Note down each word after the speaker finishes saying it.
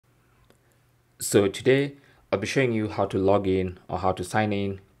So today I'll be showing you how to log in or how to sign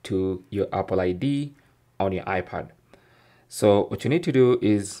in to your Apple ID on your iPad. So what you need to do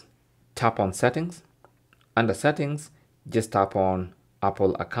is tap on settings. Under settings, just tap on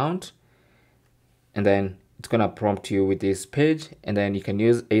Apple account, and then it's gonna prompt you with this page, and then you can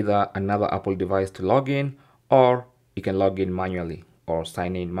use either another Apple device to log in, or you can log in manually or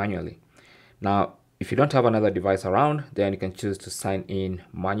sign in manually. Now, if you don't have another device around, then you can choose to sign in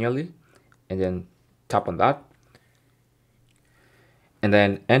manually, and then tap on that, and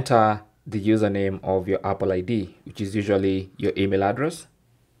then enter the username of your Apple ID, which is usually your email address,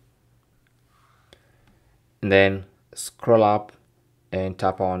 and then scroll up and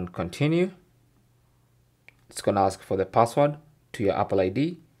tap on continue. It's going to ask for the password to your Apple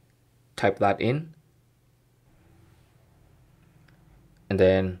ID. Type that in, and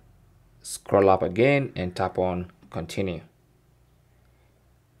then scroll up again and tap on continue.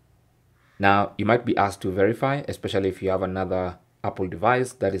 Now you might be asked to verify, especially if you have another Apple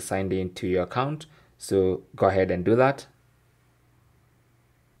device that is signed in to your account. So go ahead and do that.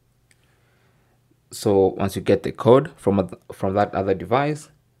 So once you get the code from that other device,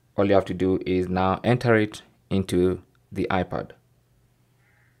 all you have to do is now enter it into the iPad.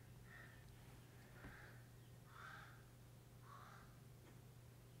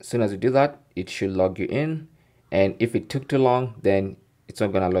 As soon as you do that, it should log you in, and if it took too long, then it's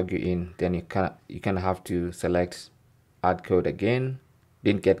not gonna log you in. Then you kind of have to select add code again.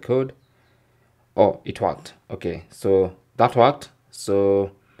 Didn't get code. Oh, it worked. Okay, so that worked.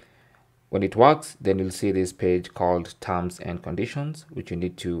 So when it works, then you'll see this page called terms and conditions, which you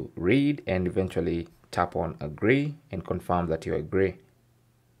need to read and eventually tap on agree and confirm that you agree.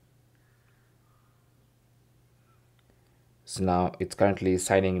 So now it's currently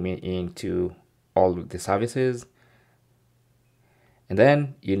signing me into all of the services, and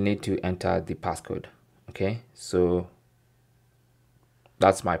then you'll need to enter the passcode. Okay, so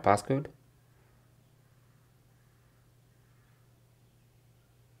that's my passcode.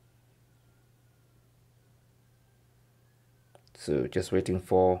 So just waiting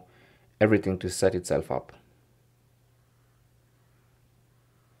for everything to set itself up.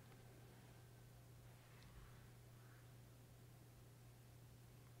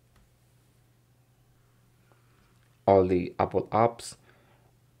 All the Apple apps,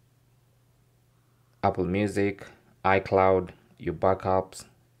 Apple Music, iCloud, your backups,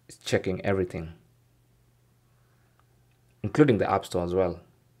 it's checking everything, including the App Store as well.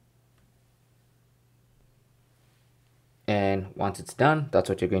 And once it's done, that's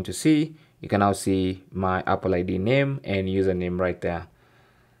what you're going to see. You can now see my Apple ID name and username right there.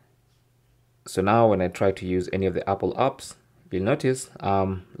 So now when I try to use any of the Apple apps, you'll notice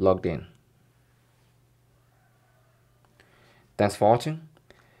I'm logged in. Thanks for watching.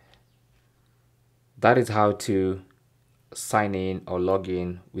 That is how to sign in or log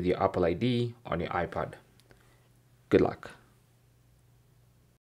in with your Apple ID on your iPad. Good luck.